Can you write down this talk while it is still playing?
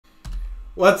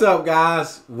What's up,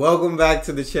 guys? Welcome back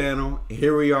to the channel.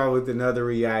 Here we are with another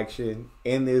reaction.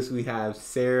 In this, we have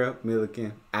Sarah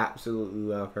Millican. Absolutely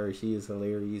love her. She is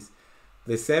hilarious.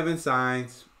 The 7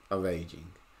 signs of aging.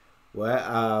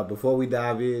 Well, before we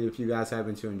dive in, if you guys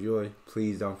happen to enjoy,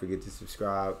 please don't forget to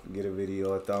subscribe. Give a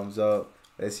video a thumbs up.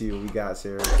 Let's see what we got,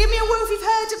 Sarah. Give me a word if you've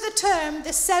heard of the term,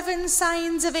 the 7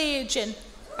 signs of aging.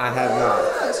 I have not.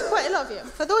 Oh, there's quite a lot of you.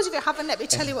 For those of you who haven't, let me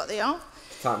tell you what they are.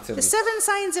 Talk to me. The 7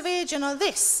 signs of aging are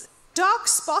this: dark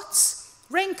spots,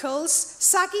 wrinkles,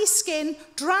 saggy skin,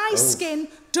 dry skin,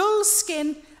 dull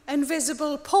skin, and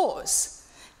visible pores.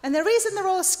 And the reason they're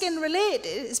all skin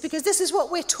related is because this is what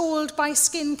we're told by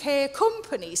skincare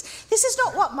companies. This is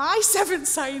not what my 7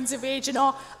 signs of aging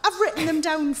are. I've written them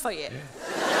down for you.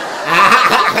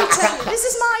 Let me tell you, this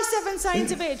is my 7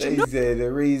 signs of aging. They said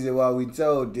the reason why we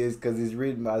told this because it's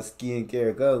written by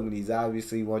skincare companies.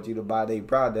 Obviously want you to buy their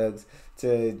products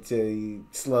to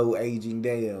slow aging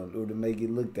down or to make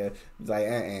it look that it's like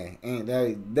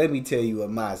let me tell you what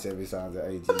my 7 signs of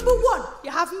aging Number 1, you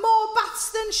have more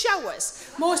baths than showers.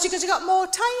 Mostly because you got more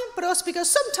time, but also because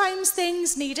sometimes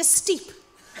things need a steep.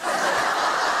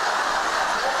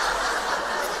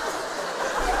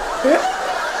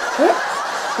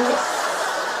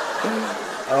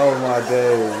 Oh my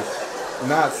days.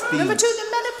 Not steep. Number 2, the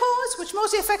menopause, which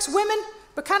mostly affects women,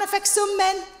 but can affect some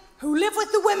men who live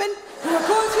with the women who are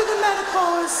going through the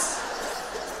menopause.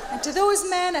 And to those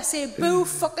men, I say boo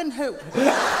fucking who.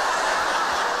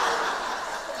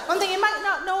 One thing you might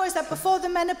not know is that before the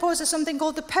menopause there's something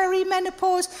called the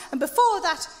perimenopause, and before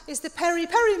that is the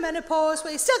perimenopause,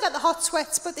 where you still get the hot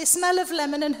sweats, but they smell of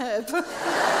lemon and herb.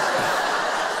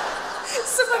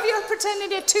 Some of you are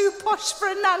pretending you're too posh for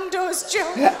a Nando's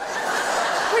joke,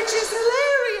 which is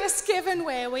hilarious given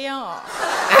where we are.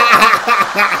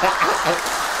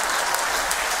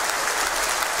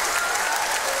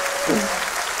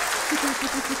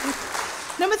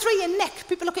 Number 3, your neck.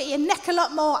 People look at your neck a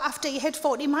lot more after you hit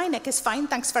 40. My neck is fine,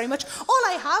 thanks very much. All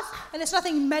I have, and it's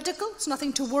nothing medical, it's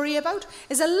nothing to worry about,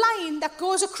 is a line that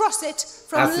goes across it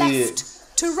from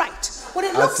left to right. What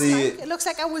it looks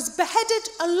like I was beheaded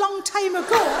a long time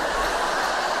ago,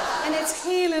 and it's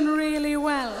healing really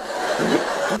well.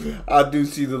 I do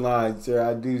see the line, sir.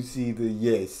 I do see the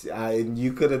yes. And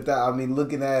you could have thought, I mean,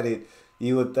 looking at it,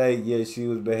 you would think, yes, she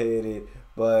was beheaded.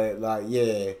 But, like,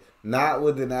 yeah, not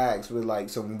with an axe, with, like,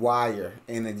 some wire.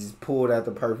 And it just pulled at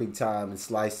the perfect time and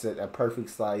sliced it, a perfect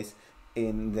slice.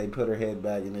 And they put her head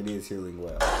back, and it is healing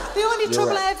well. The only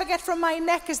trouble I ever get from my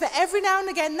neck is that every now and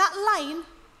again, that line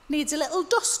needs a little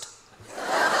dust.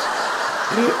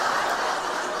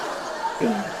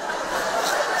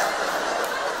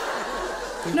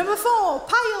 Number 4,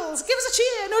 piles. Give us a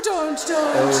cheer. No, don't.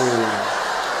 Oh.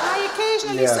 I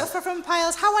occasionally suffer from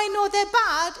piles. How I know they're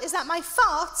bad is that my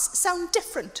farts sound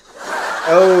different.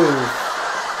 Oh.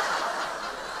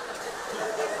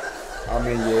 I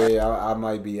mean, yeah, I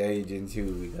might be aging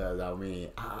too because, I mean,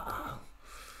 I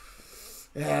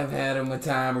have had them a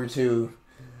time or two.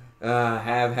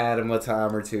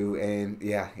 And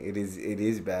yeah, it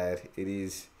is bad. It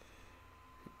is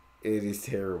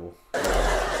terrible.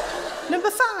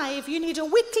 Number 5, you need a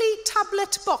weekly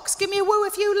tablet box. Give me a woo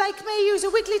if you, like me, use a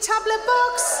weekly tablet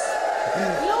box.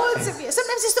 Loads of you.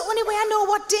 Sometimes it's the only way I know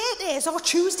what day it is. Or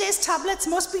Tuesday's tablets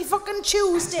must be fucking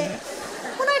Tuesday.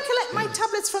 When I collect my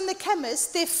tablets from the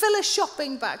chemist, they fill a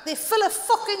shopping bag. They fill a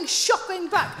fucking shopping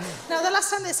bag. Now, the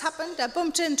last time this happened, I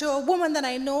bumped into a woman that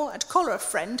I know. I'd call her a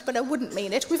friend, but I wouldn't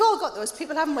mean it. We've all got those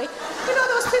people, haven't we? You know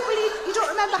those people you don't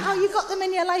remember how you got them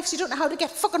in your life, so you don't know how to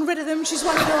get fucking rid of them. She's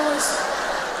one of those.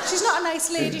 She's not a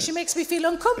nice lady. She makes me feel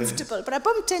uncomfortable. But I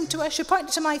bumped into her. She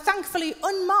pointed to my thankfully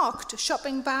unmarked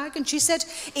shopping bag, and she said,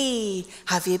 "Hey,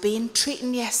 have you been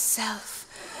treating yourself?"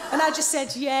 And I just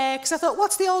said, yeah, because I thought,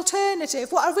 what's the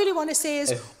alternative? What I really want to say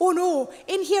is, oh no,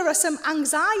 in here are some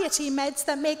anxiety meds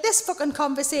that make this fucking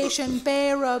conversation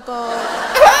bearable.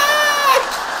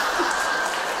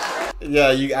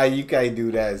 Yeah, you can't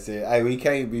do that, sir. We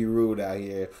can't be rude out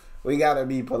here. We gotta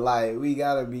be polite. We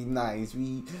gotta be nice.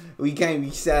 We can't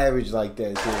be savage like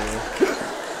that,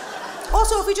 sir.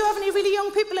 Also, if we do have any really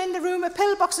young people in the room, a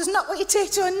pillbox is not what you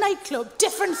take to a nightclub.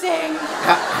 Different thing.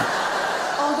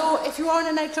 Although, if you are in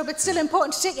a nightclub, it's still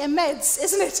important to take your meds,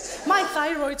 isn't it? My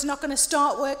thyroid's not going to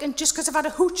start working just because I've had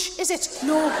a hooch, is it?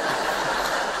 No.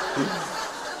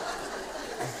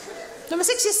 Number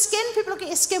 6, your skin. People look at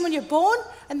your skin when you're born,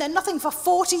 and then nothing for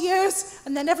 40 years,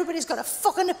 and then everybody's got a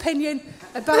fucking opinion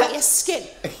about your skin.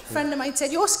 A friend of mine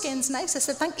said, your skin's nice. I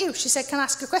said, thank you. She said, can I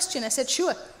ask a question? I said,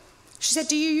 sure. She said,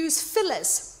 do you use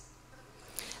fillers?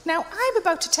 Now, I'm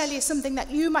about to tell you something that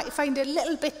you might find a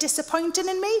little bit disappointing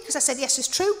in me, because I said, yes, it's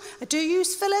true, I do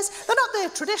use fillers. They're not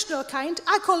the traditional kind.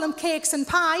 I call them cakes and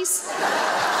pies.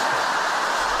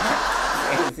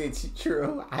 Is it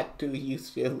true? I do use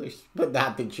fillers, but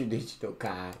not the traditional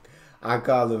kind. I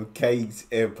call them cakes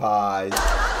and pies.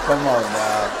 Come on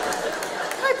now.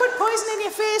 I put poison in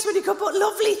your face when you could put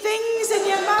lovely things in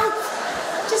your mouth.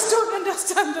 I just don't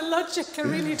understand the logic, I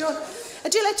really don't. I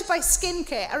do like to buy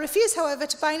skincare. I refuse, however,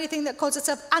 to buy anything that calls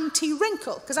itself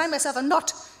anti-wrinkle, because I myself am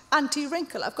not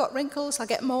anti-wrinkle. I've got wrinkles, I'll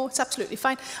get more, it's absolutely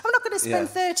fine. I'm not going to spend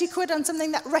 30 quid on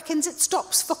something that reckons it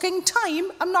stops fucking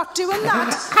time. I'm not doing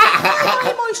that. I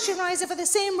buy moisturiser for the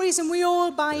same reason we all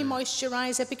buy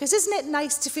moisturiser, because isn't it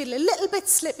nice to feel a little bit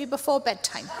slippy before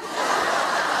bedtime?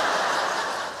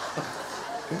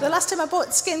 The last time I bought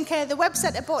skincare, the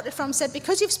website I bought it from said,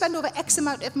 because you've spent over X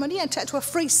amount of money, entitled to a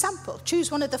free sample. Choose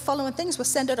one of the following things, we'll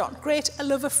send it on. Great, I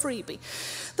love a freebie.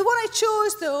 The one I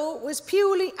chose, though, was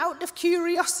purely out of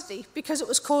curiosity, because it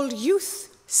was called Youth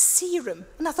Serum.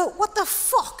 And I thought, what the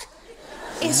fuck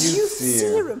is Youth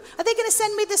Serum? Are they going to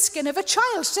send me the skin of a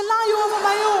child to lie over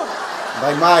my own?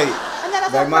 They might. And then I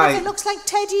thought, what if it looks like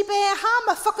teddy bear ham?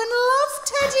 I fucking love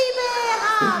teddy bear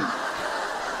ham.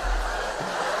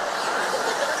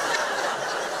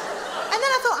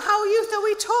 How youth are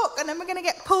we talking? And we're going to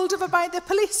get pulled over by the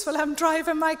police while I'm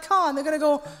driving my car. And they're going to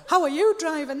go, how are you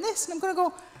driving this? And I'm going to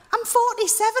go, I'm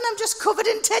 47, I'm just covered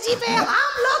in teddy bear ham,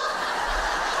 look.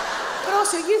 But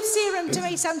also, Youth Serum to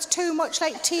me sounds too much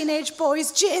like teenage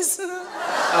boys' jizz.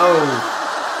 Oh.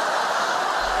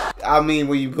 I mean,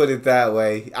 when you put it that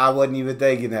way, I wasn't even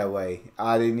thinking that way.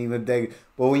 I didn't even think.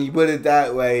 But when you put it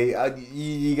that way,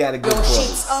 you got to go. Your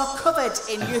sheets are covered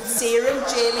in Youth Serum,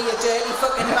 Jamie, you dirty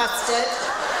fucking bastard.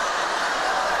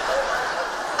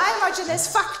 I imagine there's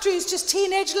factories, just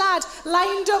teenage lad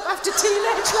lined up after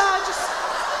teenage lad, just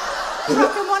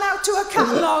knocking one out to a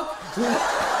catalogue.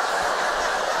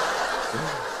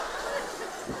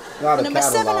 Number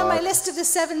 7 on my list of the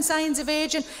 7 signs of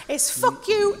aging is fuck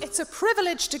you, it's a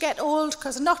privilege to get old,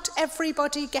 because not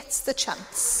everybody gets the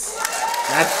chance.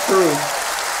 That's true.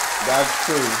 That's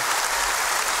true.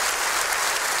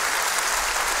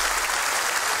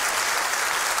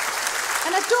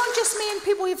 And I don't just mean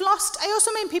people we've lost, I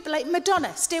also mean people like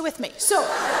Madonna. Stay with me. So,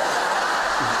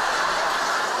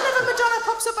 whenever Madonna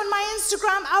pops up on my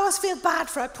Instagram, I always feel bad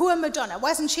for her. Poor Madonna. Why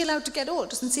isn't she allowed to get old?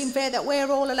 Doesn't seem fair that we're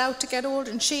all allowed to get old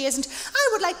and she isn't. I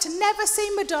would like to never see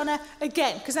Madonna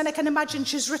again, because then I can imagine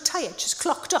she's retired, she's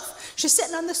clocked off. She's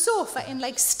sitting on the sofa in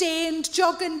like stained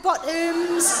jogging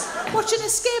bottoms, watching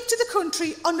Escape to the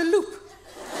Country on a loop.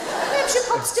 Maybe she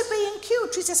pops to being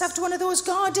cute, treats herself to one of those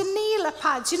garden kneeler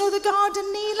pads. You know the garden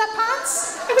kneeler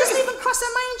pads? It doesn't even cross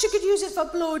her mind she could use it for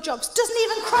blowjobs. Doesn't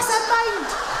even cross her mind.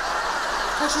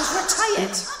 Because she's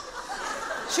retired.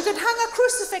 She could hang a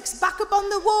crucifix back up on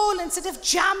the wall instead of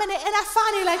jamming it in her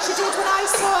fanny like she did when I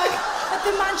saw her at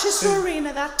the Manchester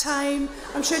Arena that time.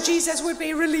 I'm sure Jesus would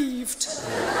be relieved.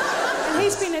 And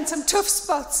he's been in some tough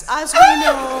spots, as we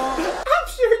know. I'm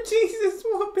sure Jesus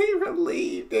will be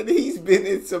relieved, and he's been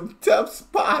in some tough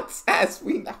spots, as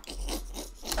we know.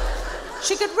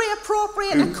 She could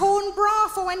reappropriate a cone bra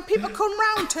for when people come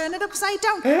round, turn it upside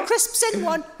down, crisps in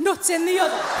one, nuts in the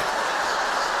other.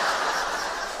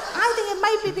 I think it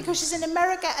might be because she's in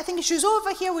America. I think if she was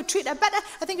over here, we'd treat her better.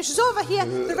 I think if she was over here,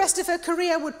 the rest of her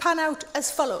career would pan out as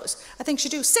follows. I think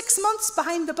she'd do 6 months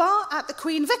behind the bar at the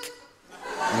Queen Vic.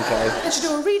 Okay. Then she'd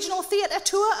do a regional theatre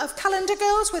tour of Calendar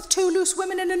Girls with 2 loose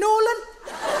women in a Nolan.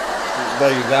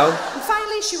 There you go. And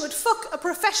finally, she would fuck a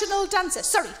professional dancer.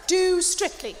 Sorry, do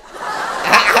Strictly.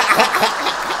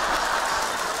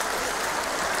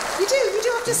 You do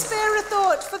have to spare a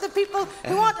thought for the people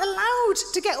who aren't allowed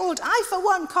to get old. I, for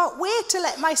one, can't wait to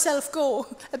let myself go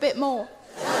a bit more.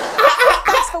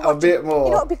 A bit more.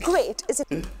 You know what would be great is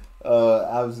if...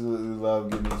 Absolutely love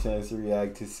getting a chance to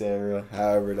react to Sarah.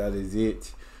 However, that is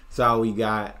it. That's all we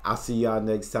got. I'll see y'all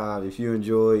next time. If you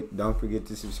enjoyed, don't forget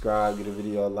to subscribe, give the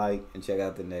video a like, and check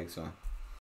out the next one.